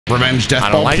Revenge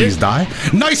death ball, like please die.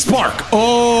 Nice spark.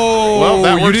 Oh, well,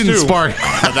 that you didn't too. spark.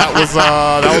 that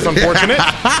was unfortunate.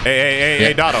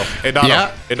 Hey, Dotto. Hey, Dotto.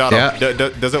 Yeah. Hey, Dotto. Yeah.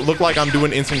 Does it look like I'm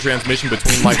doing instant transmission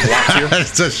between like blocks here?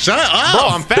 Shut up. Bro,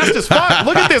 I'm fast as fuck.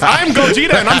 Look at this. I am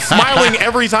Gogeta, and I'm smiling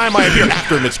every time I appear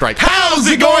after mid-strike. How's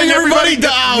it going, everybody?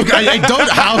 How's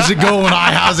it going?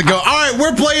 How's it going? All right,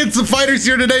 we're playing some fighters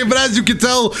here today, but as you can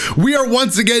tell, we are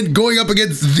once again going up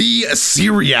against the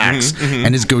seereax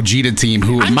and his Gogeta team,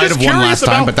 who might have won last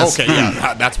time, but that's okay.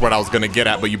 Yeah, that's what I was gonna get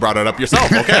at, but you brought it up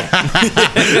yourself. Okay.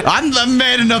 I'm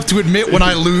man enough to admit when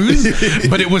I lose,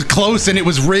 but it was close and it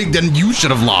was rigged, and you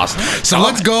should have lost. So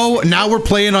let's go. Now we're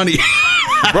playing on.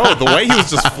 Bro, the way he was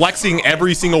just flexing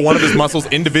every single one of his muscles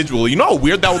individually. You know how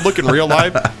weird that would look in real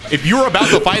life? If you were about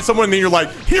to fight someone and then you're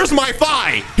like, here's my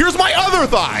thigh, here's my other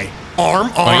thigh.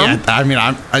 Arm. Oh, yeah. I mean,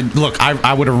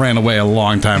 I would have ran away a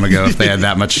long time ago if they had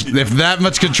that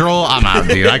much control. I'm out,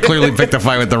 dude. I clearly picked a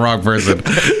fight with the wrong person.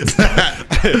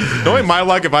 Knowing my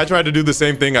luck, if I tried to do the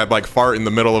same thing, I'd like fart in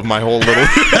the middle of my whole little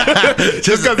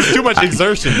just because it's too much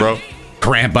exertion, bro.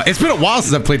 Grandpa. It's been a while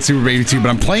since I played Super Baby 2, but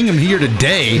I'm playing him here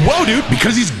today. Whoa, dude.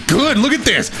 Because he's good. Look at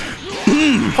this.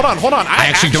 Hold on. I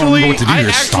actually don't remember what to do here. I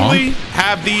actually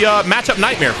have the matchup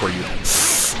nightmare for you.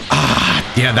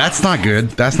 Yeah, that's not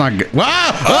good. That's not good.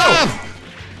 Wow! Oh.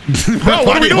 Bro,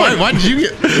 what are we doing? Why did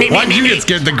you get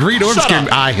scared? The green orb scared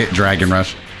me. I hit Dragon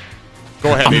Rush.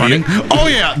 Go ahead, I'm idiot. running. Oh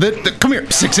yeah, come here,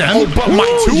 6M. Oh, but my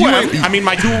 2M. I mean,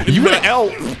 my 2. You got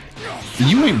L.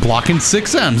 You ain't blocking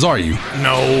 6Ms, are you?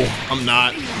 No, I'm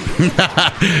not.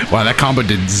 Wow, that combo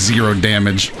did 0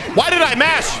 damage. Why did I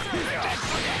mash?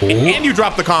 Oh. And you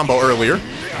dropped the combo earlier,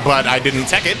 but I didn't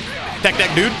tech it. Tech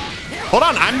deck, dude. Hold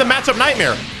on, I'm the matchup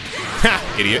nightmare. Ha,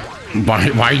 idiot. Why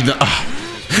are you the...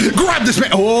 grab this man.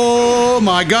 Oh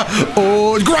my god.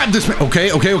 Oh, grab this man. Okay.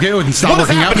 Stop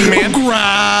looking out. Man?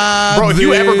 Grab Bro, if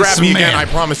you ever grab me man. again, I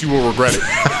promise you will regret it.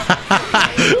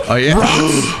 Oh yeah.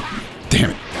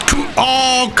 Damn it.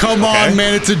 Oh, come on,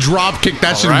 man. It's a drop kick.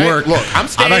 That should work. Look, I'm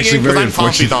staying in because I'm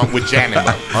confident with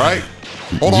Janemba. All right?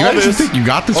 Hold on. You actually think you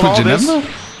got this with Janemba?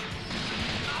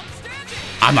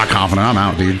 I'm not confident. I'm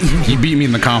out, dude. He beat me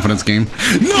in the confidence game.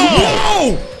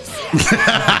 No!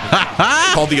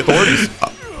 Called the authorities.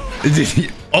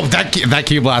 Oh, that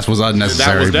key blast was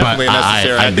unnecessary. That was definitely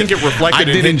unnecessary. I think it reflected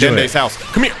in Dende's house.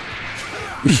 Come here.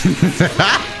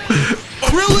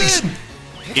 Krillin!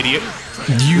 Idiot.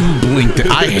 You blinked it.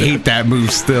 I hate that move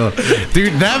still.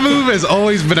 Dude, that move has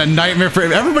always been a nightmare for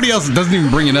him. Everybody else doesn't even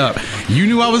bring it up. You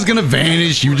knew I was going to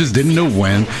vanish. You just didn't know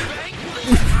when.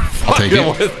 I'll take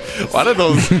it. Why did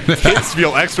those hits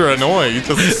feel extra annoying? You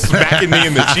just smacking me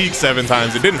in the cheek 7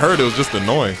 times. It didn't hurt. It was just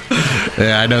annoying.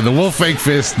 Yeah, I know. The wolf fake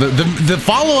fist. The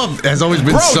follow-up has always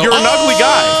been so... You're an ugly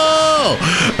guy.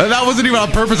 That wasn't even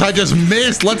on purpose. I just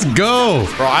missed. Let's go.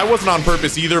 Bro, I wasn't on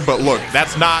purpose either, but look,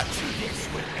 that's not...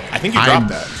 I think you dropped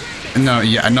that. No,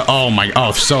 yeah, no. Oh my,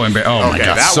 so embarrassing. Oh my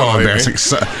god, so embarrassing.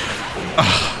 So,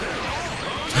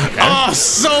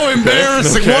 so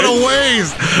embarrassing. What a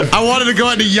waste. I wanted to go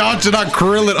into Yamcha, not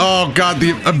Krillin. Oh god,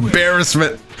 the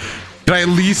embarrassment. Can I at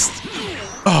least?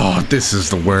 Oh, this is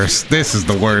the worst. This is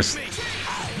the worst.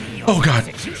 Oh god.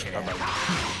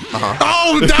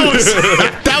 Oh,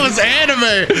 that was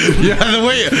anime. Yeah, the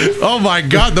way. Oh my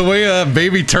god, the way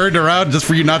baby turned around just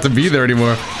for you not to be there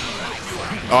anymore.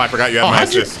 Oh, I forgot you had my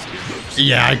assist.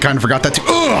 Yeah, I kind of forgot that too.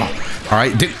 Ugh. All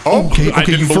right.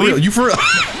 Okay, you for real. You for real.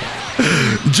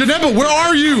 Janemba, where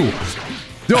are you?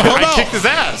 Yo, I kicked his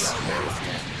ass.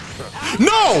 No!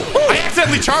 I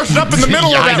accidentally charged up in the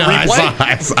middle of that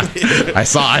replay. I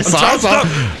saw.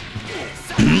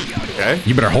 Okay.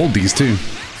 You better hold these too.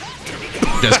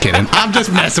 Just kidding. I'm just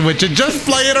messing with you. Just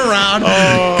playing around.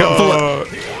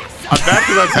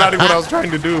 That's not even what I was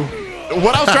trying to do.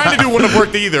 What I was trying to do wouldn't have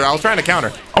worked either. I was trying to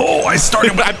counter. Oh, I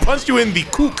started. I punched you in the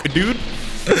kook, dude.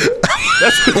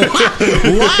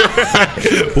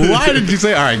 Why did you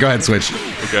say? All right, go ahead, switch.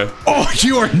 Okay. Oh,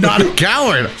 you are not a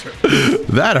coward.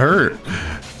 That hurt.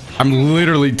 I'm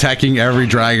literally teching every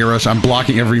Dragon Rush. I'm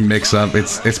blocking every mix-up.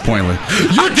 It's pointless.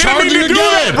 You're charging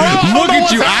again. Look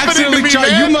at you, accidentally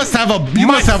charging. You must have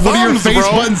one of your face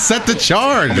buttons set to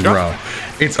charge, bro.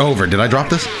 It's over. Did I drop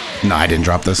this? No, I didn't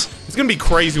drop this. It's gonna be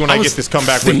crazy when I get this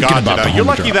comeback with Gogeta. You're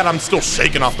lucky that I'm still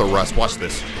shaking off the rust. Watch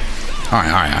this. All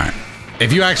right.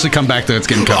 If you actually come back to it, it's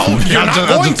getting cut. I'll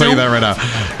just tell you that right now.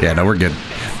 Yeah, no, we're good.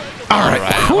 All right.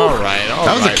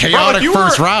 That was a chaotic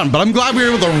first round, but I'm glad we were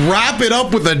able to wrap it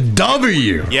up with a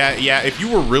W. Yeah. If you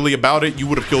were really about it, you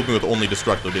would have killed me with only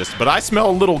Destructiveness. But I smell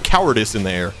a little cowardice in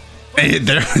the air.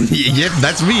 Yep,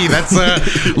 that's me. That's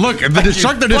look, the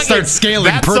Destructiveness starts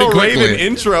scaling pretty quickly. Raven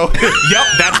intro. Yep,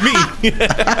 that's me.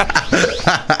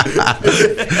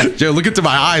 Joe, look into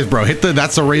my eyes, bro. Hit the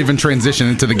that's a Raven transition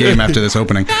into the game after this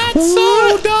opening. That's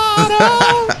so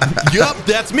Doto. Yup,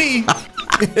 that's me.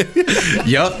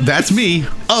 Yup, that's me.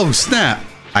 Oh, snap.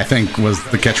 I think was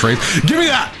the catchphrase. Give me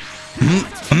that.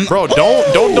 Bro,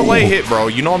 don't delay hit, bro.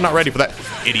 You know I'm not ready for that,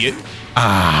 idiot.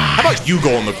 How about you go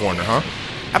in the corner, huh?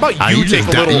 How about you take a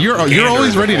little? You're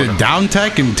always ready to down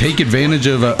tech and take advantage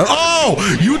of.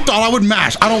 Oh, you thought I would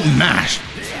mash? I don't mash.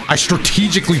 I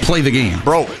strategically play the game,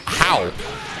 bro. How?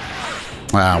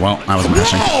 Well, I was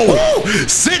mashing. Oh,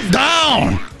 sit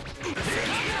down.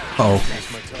 Oh.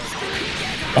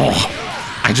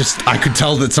 I could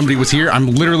tell that somebody was here. I'm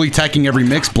literally teching every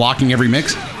mix, blocking every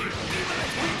mix.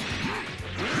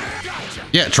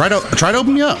 Yeah, try to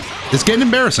open me up. It's getting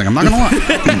embarrassing. I'm not gonna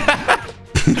lie.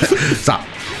 Stop.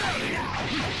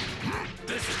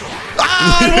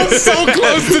 I was so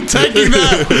close to taking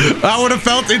that. I would have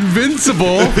felt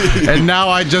invincible, and now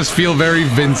I just feel very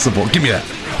vincible. Give me that.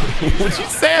 Would you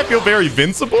say I feel very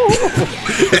vincible?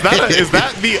 Is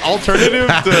that the alternative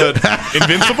to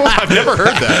invincible? I've never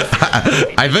heard that.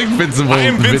 I think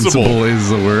vincible is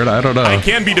the word. I don't know. I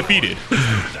can be defeated.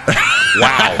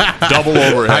 Wow. Double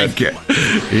overhead.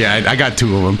 I got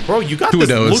 2 of them. Bro, you got this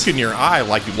look in your eye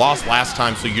like you lost last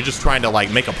time, so you're just trying to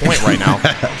like make a point right now.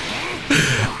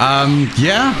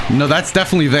 Yeah. No, that's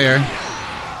definitely there.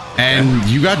 And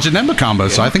you got Janemba combo,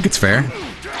 so I think it's fair.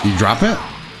 You drop it?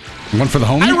 One for the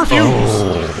homie? I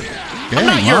refuse. I'm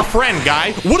not your friend,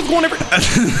 guy. What is going on?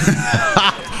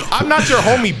 I'm not your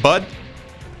homie, bud.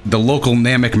 The local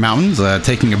Namek Mountains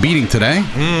taking a beating today.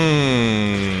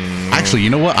 Actually, you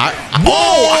know what? I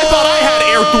thought I had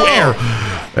air through air.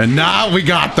 And now we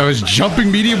got those jumping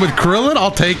medium with Krillin.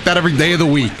 I'll take that every day of the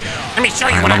week. Let me show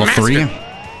you what I'm level 3.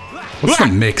 What's the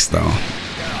mix though?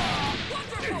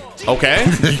 Okay.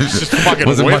 Just fucking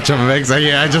wasn't much of a mix.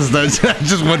 Yeah, I just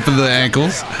went for the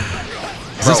ankles.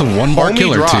 Is this a 1-bar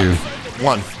kill or 2?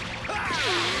 1. All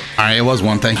right, it was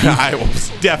 1. Thank you. I was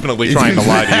definitely trying to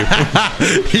lie to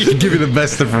you. He can give you the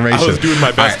best information. I was doing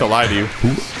my best to lie to you.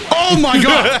 Oh my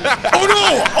god! Oh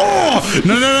no! Oh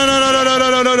no!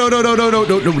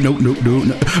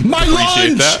 My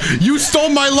lunch! You stole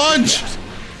my lunch!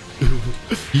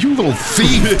 You little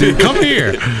thief, dude. Come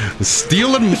here.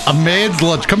 Stealing a man's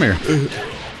lunch. Come here.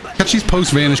 Catch these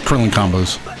post-vanish Krillin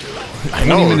combos. I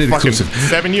know, fucking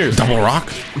 7 years. Double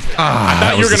rock? I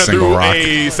thought you were going to do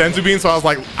a Senzu Bean, so I was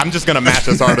like, I'm just going to match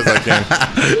as hard as I can.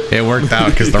 It worked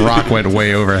out because the rock went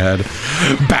way overhead.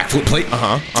 Backflip plate.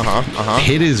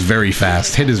 Hit is very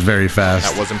fast.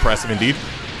 That was impressive indeed.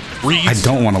 Reads. I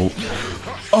don't want to...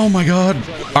 Oh my god.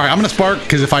 All right, I'm going to spark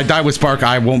because if I die with spark,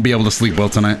 I won't be able to sleep well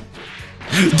tonight.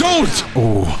 Don't!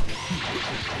 Oh.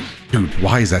 Dude,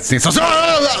 why is that stance?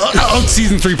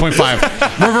 Season 3.5.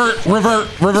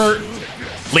 Revert.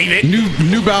 Leave it.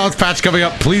 New balance patch coming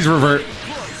up. Please revert.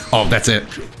 Oh, that's it.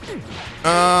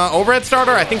 Overhead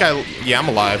starter? I think I'm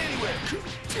alive.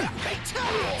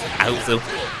 I hope so.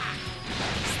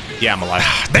 Yeah, I'm alive.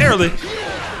 Barely.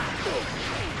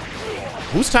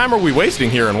 Whose time are we wasting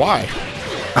here and why?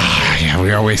 Yeah,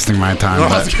 we are wasting my time.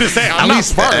 Well, I was going to say, I'm not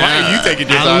smart. Why are you taking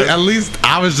your time? At least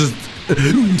I was just...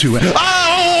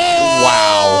 Wow.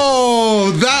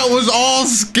 That was all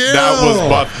skill. That was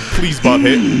buff. Please buff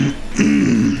it.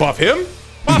 Buff him?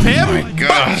 Buff him? Oh my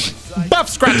gosh. Buff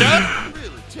Scratcher.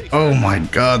 Oh my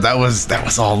god, that was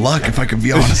all luck, if I could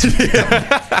be honest with you.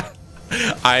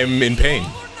 I'm in pain.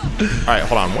 Alright,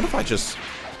 hold on. What if I just...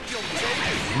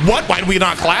 What? Why do we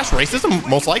not clash? Racism?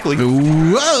 Most likely.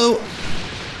 Whoa.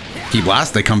 Key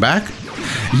blast, they come back.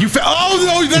 Oh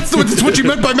no, that's what you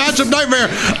meant by matchup nightmare.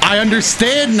 I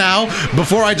understand now.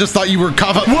 Before I just thought you were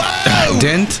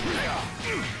Dent.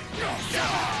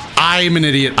 I'm an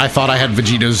idiot. I thought I had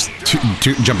Vegeta's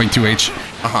jumping 2H.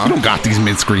 You don't got these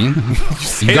mid-screen.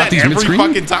 You got these mid-screen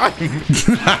fucking time.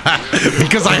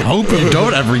 Because I hope you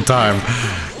don't every time.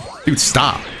 Dude,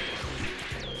 stop.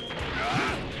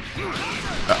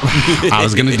 I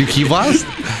was gonna do key blast.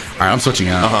 All right, I'm switching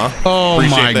out. Oh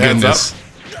Appreciate my goodness.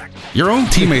 Your own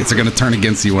teammates are gonna turn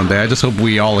against you one day. I just hope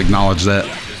we all acknowledge that.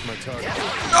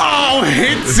 Oh,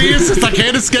 hit C assist. I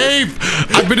can't escape.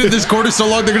 I've been in this corner so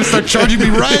long, they're gonna start charging me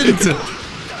rent.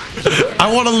 I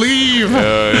want to leave.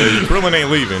 Krillin ain't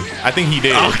leaving. I think he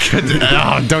did.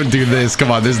 Oh, don't do this. Come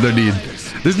on, there's no need.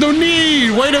 There's no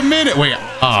need. Wait a minute. Wait.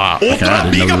 Ultra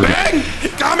Mega Bang.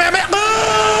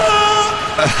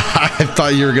 I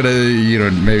thought you were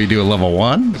gonna, maybe do a level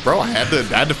 1. Bro, I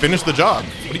had to finish the job.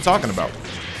 What are you talking about?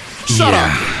 Shut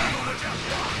up.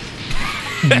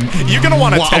 You're gonna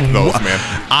want to tech those, man.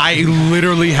 I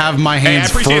literally have my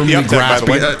hands firmly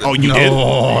grasping. Oh, you did?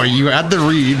 Oh, you had the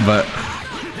read, but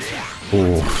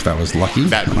Oh, that was lucky.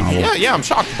 Yeah, I'm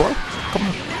shocked, bro. Come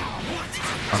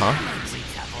on.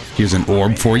 Here's an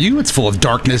orb for you. It's full of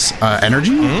darkness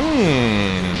energy.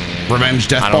 Revenge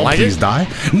death ball. Please die.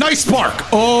 Nice spark.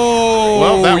 Oh,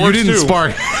 well, that you didn't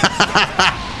spark.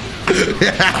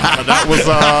 that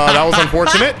was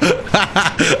unfortunate.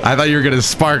 I thought you were gonna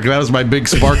spark. That was my big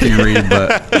sparking read,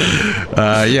 but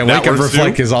yeah, wake up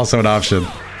reflect is also an option.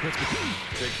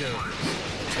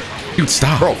 Dude,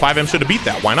 stop. Bro, 5M should have beat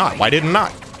that. Why not? Why didn't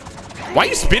not? Why are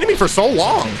you spinning me for so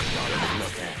long?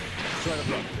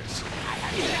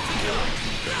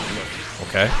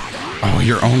 Okay. Oh,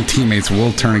 your own teammates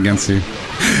will turn against you.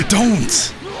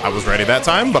 Don't. I was ready that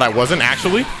time, but I wasn't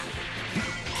actually.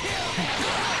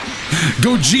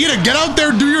 Gogeta, get out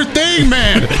there, do your thing,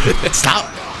 man. Stop.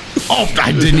 Oh,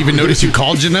 I didn't even notice you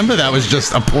called Janemba. That was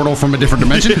just a portal from a different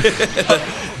dimension.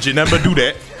 Janemba do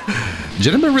that.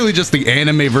 Janemba really just the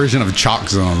anime version of Chalk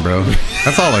Zone, bro.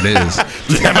 That's all it is.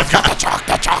 Janemba's got the chalk,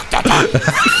 the chalk, the chalk.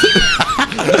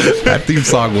 That theme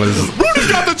song was... Rudy's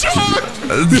got the chalk!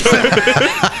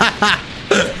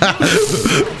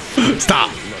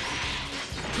 Stop.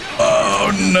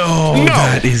 Oh, no.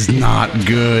 That is not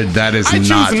good. That is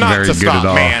not very good at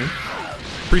all. Man.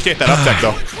 Appreciate that uptech,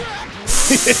 though.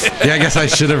 Yeah, I guess I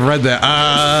should have read that.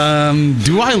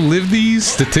 Do I live these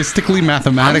statistically,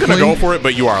 mathematically? I'm gonna go for it,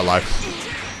 but you are alive.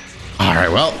 All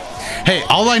right, well, hey,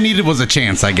 all I needed was a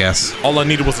chance, I guess. All I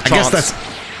needed was a chance.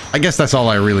 I guess that's all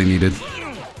I really needed.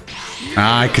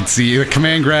 I could see the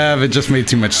command grab. It just made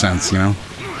too much sense, you know?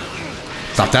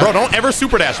 Stop that. Bro, don't ever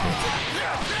super dash me.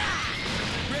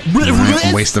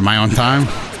 I'm wasting my own time.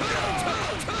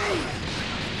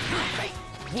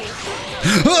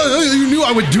 You knew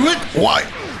I would do it? Why?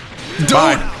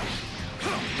 Don't.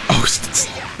 Oh,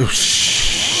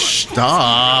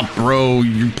 stop, bro.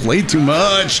 You play too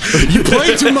much. You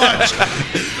play too much.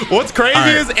 What's crazy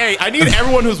is, hey, I need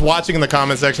everyone who's watching in the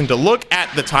comment section to look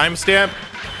at the timestamp.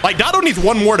 Like, Dotto needs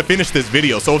one more to finish this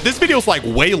video. So if this video is like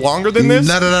way longer than this,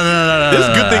 there's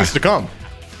good things to come.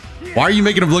 Why are you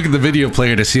making him look at the video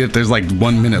player to see if there's like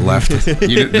 1 minute left? They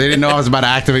didn't know I was about to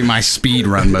activate my speed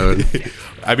run mode.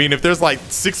 I mean, if there's like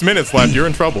 6 minutes left, you're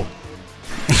in trouble.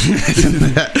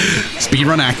 Speed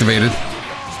run activated.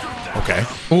 Okay.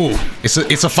 Oh, it's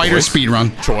a fighter speed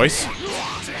run. Choice.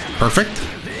 Perfect.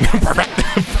 Perfect.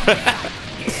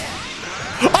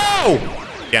 Oh!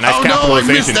 Yeah, nice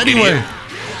capitalization. No, I missed anyway.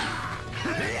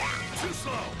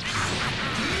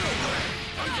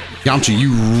 Yamcha,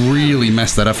 you really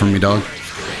messed that up for me, dog.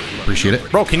 Appreciate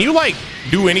it. Bro, can you, like,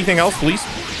 do anything else, please?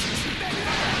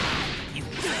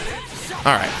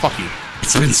 All right, fuck you.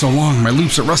 It's been so long. My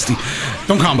loops are rusty.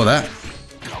 Don't combo that.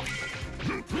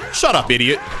 Shut up,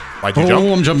 idiot. Why'd you jump?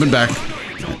 Oh, I'm jumping back.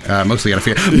 Mostly out of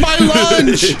fear. My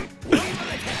lunch!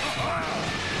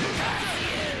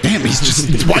 Damn, he's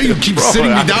just... Why do you keep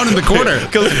sitting me down in the corner?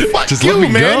 Just let me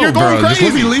man. You're going crazy.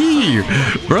 Just let me leave.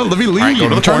 Bro, let me leave. All right, go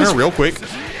to the corner real quick.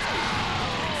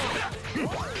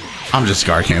 I'm just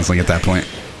scar canceling at that point.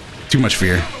 Too much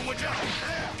fear.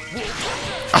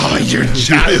 Oh, you're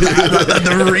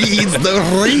the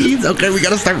reads. Okay, we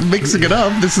gotta start mixing it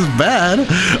up. This is bad.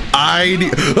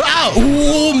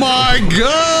 Oh my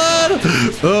god.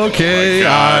 Okay,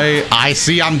 oh I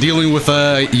see. I'm dealing with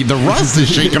the rust is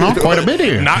shaking off quite a bit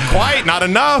here. Not quite, not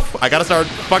enough. I gotta start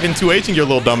fucking 2H'ing your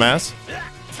little dumbass.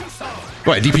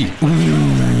 Go ahead, DP.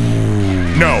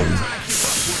 Ooh. No.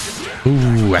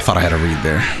 Ooh, I thought I had a read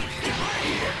there.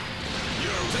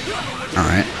 All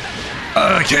right.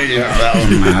 Okay, yeah,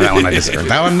 that one I discard.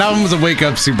 That one was a wake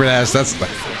up super dash. That's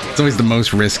always the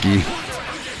most risky.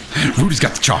 Rudy's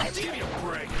got the chalk.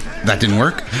 That didn't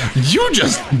work. You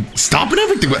just stopping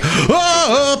everything.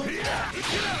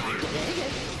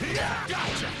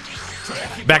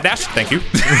 Back dash. Thank you.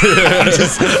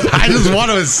 I just want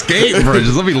to escape, bro.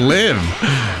 Just let me live.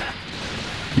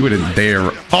 You wouldn't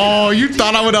dare. Oh, you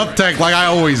thought I would up tech like I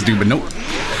always do, but nope.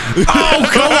 Oh,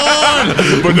 come on!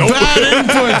 But nope. Bad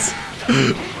inputs.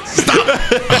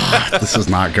 Stop. This is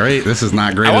not great. This is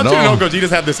not great at all. I want you to know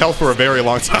Gogeta's had this health for a very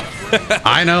long time.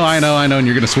 I know, and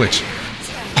you're gonna switch.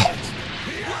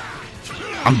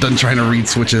 I'm done trying to read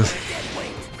switches.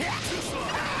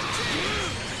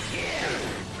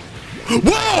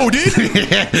 Whoa, dude!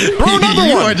 Bro,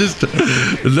 another one!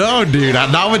 No, dude.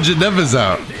 Not when Janemba's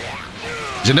out.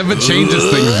 Janemba changes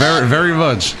things very, very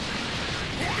much.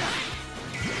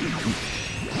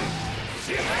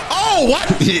 Oh, what?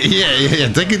 Yeah.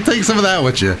 Take some of that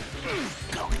with you.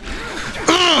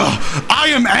 I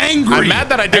am angry. I'm mad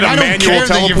that I did a manual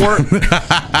teleport.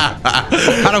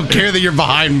 I don't care that you're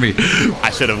behind me.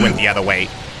 I should have went the other way.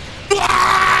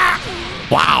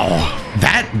 Wow.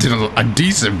 That did a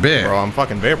decent bit. Bro, I'm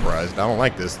fucking vaporized. I don't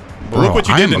like this. But look what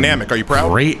you did, Dynamic. Are you proud?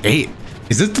 Great 8.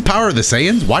 Is this the power of the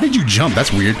Saiyans? Why did you jump?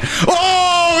 That's weird.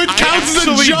 Oh, it counts as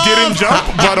a jump. Didn't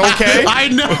jump, but okay. I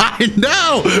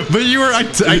know. But you were, I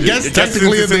guess,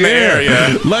 technically in the air.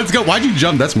 Yeah. Let's go. Why'd you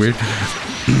jump? That's weird.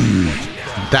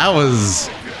 That was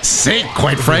sick,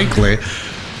 quite frankly.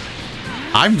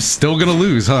 I'm still gonna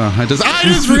lose, huh? I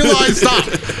just realized. Stop,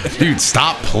 dude!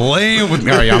 Stop playing with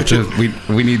me. All right,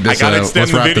 Yamcha, we need this. I gotta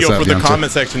extend the video for the Yamcha.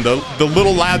 comment section. The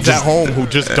little lads at home who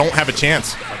just don't have a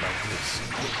chance.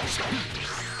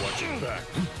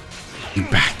 You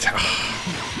backed.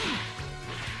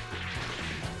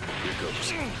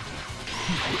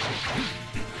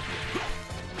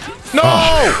 No!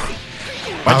 Oh.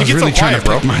 Why'd you get really so quiet,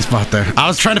 bro? Pick my spot there. I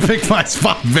was trying to pick my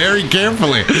spot very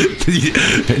carefully.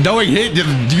 Knowing hit,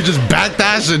 you just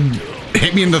backdash and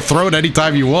hit me in the throat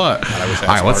anytime you want. All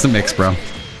right, what's the mix, bro? All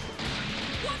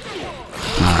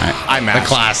right, I matched. The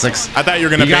classics. I thought you were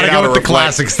gonna. You gotta go with the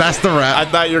classics. That's the rap. I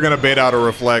thought you were gonna bait out a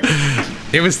reflect.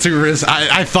 It was too risky.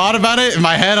 I thought about it in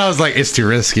my head. I was like, it's too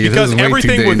risky. Because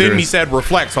everything within me said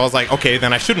reflect, so I was like, okay,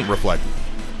 then I shouldn't reflect.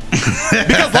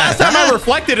 Because last time I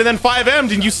reflected and then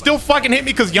 5M'd and you still fucking hit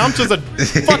me because Yamcha's a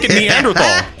fucking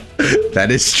Neanderthal. That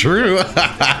is true.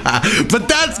 But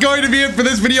that's going to be it for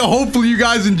this video. Hopefully you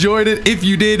guys enjoyed it. If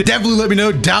you did, definitely let me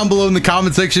know down below in the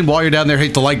comment section. While you're down there,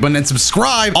 hit the like button and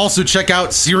subscribe. Also check out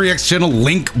seereax channel.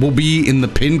 Link will be in the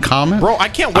pinned comment. Bro, I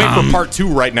can't wait for part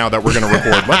 2 right now that we're going to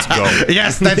record. Let's go.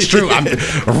 Yes, that's true.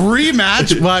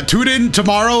 Rematch. Tune in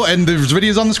tomorrow and there's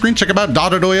videos on the screen. Check out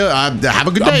Dotodoya. Have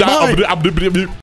a good day. Bye.